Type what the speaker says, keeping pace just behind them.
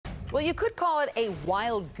Well, you could call it a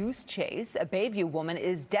wild goose chase. A Bayview woman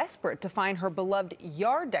is desperate to find her beloved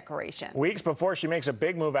yard decoration. Weeks before she makes a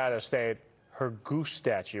big move out of state, her goose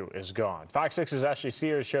statue is gone. Fox 6's Ashley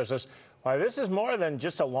Sears shows us why this is more than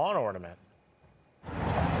just a lawn ornament.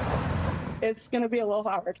 It's going to be a little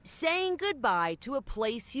hard. Saying goodbye to a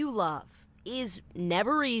place you love is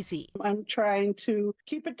never easy. I'm trying to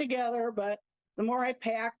keep it together, but the more I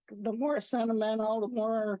pack, the more sentimental, the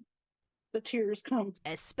more the tears come.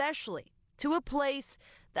 Especially to a place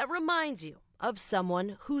that reminds you of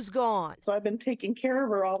someone who's gone. So I've been taking care of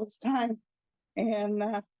her all this time.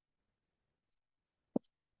 And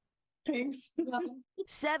thanks.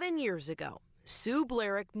 7 years ago, Sue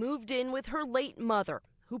Blarick moved in with her late mother,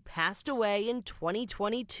 who passed away in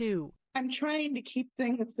 2022. I'm trying to keep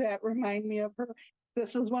things that remind me of her.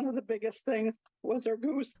 This is one of the biggest things, was her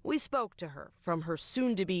goose. We spoke to her from her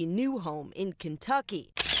soon-to-be new home in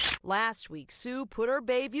Kentucky. Last week, Sue put her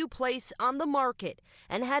Bayview place on the market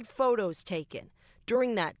and had photos taken.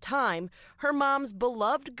 During that time, her mom's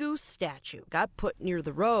beloved goose statue got put near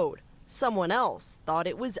the road. Someone else thought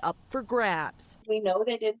it was up for grabs. We know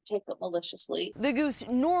they didn't take it maliciously. The goose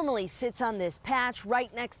normally sits on this patch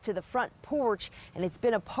right next to the front porch, and it's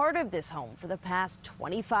been a part of this home for the past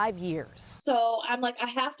 25 years. So I'm like, I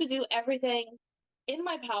have to do everything in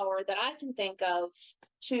my power that I can think of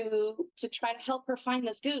to try to help her find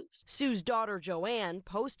this goose. Sue's daughter Joanne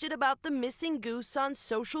posted about the missing goose on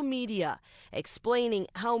social media, explaining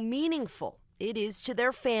how meaningful it is to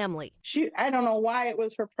their family. I don't know why it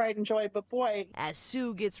was her pride and joy, but boy. As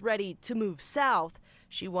Sue gets ready to move south,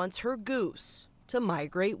 she wants her goose to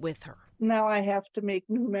migrate with her. Now I have to make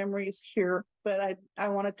new memories here, but I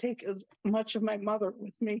want to take as much of my mother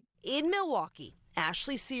with me. In Milwaukee,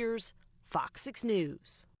 Ashley Sears, Fox 6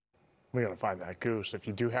 News. We gotta find that goose. If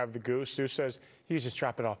you do have the goose, Sue says you just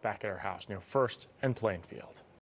drop it off back at her house near First and Plainfield.